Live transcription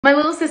My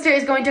little sister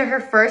is going to her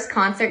first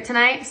concert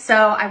tonight, so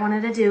I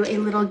wanted to do a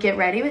little get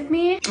ready with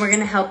me. We're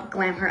gonna help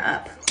glam her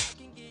up.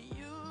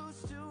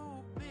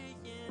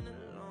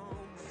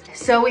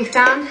 So we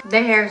found the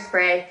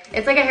hairspray.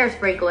 It's like a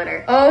hairspray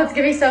glitter. Oh, it's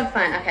gonna be so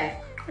fun.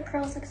 Okay. The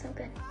curls look so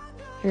good.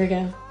 Here we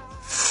go.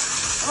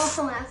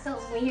 Also, that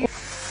feels weird.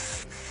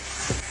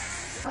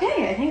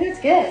 Okay, I think that's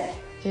good.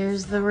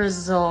 Here's the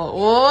result.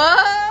 Whoa,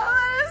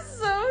 that's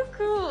so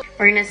cool.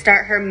 We're gonna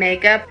start her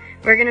makeup.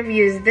 We're gonna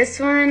use this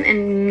one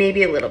and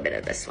maybe a little bit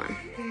of this one.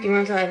 Do you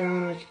want to tell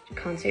everyone which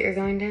concert you're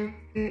going to?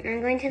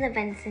 I'm going to the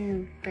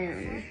Benson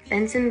Boone.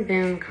 Benson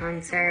Boone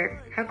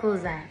concert. How cool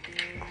is that?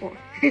 Cool.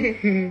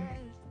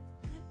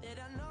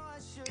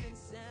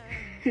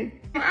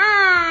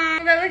 Ah,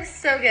 that looks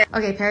so good.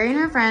 Okay, Perry and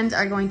her friends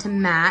are going to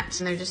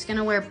match and they're just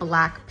gonna wear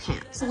black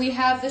pants. So we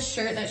have the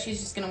shirt that she's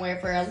just gonna wear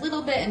for a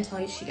little bit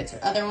until she gets her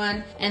other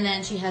one. And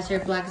then she has her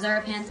black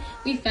Zara pants.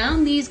 We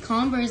found these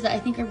Converse that I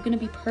think are gonna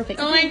be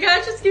perfect. Oh my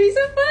gosh, it's gonna be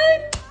so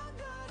fun.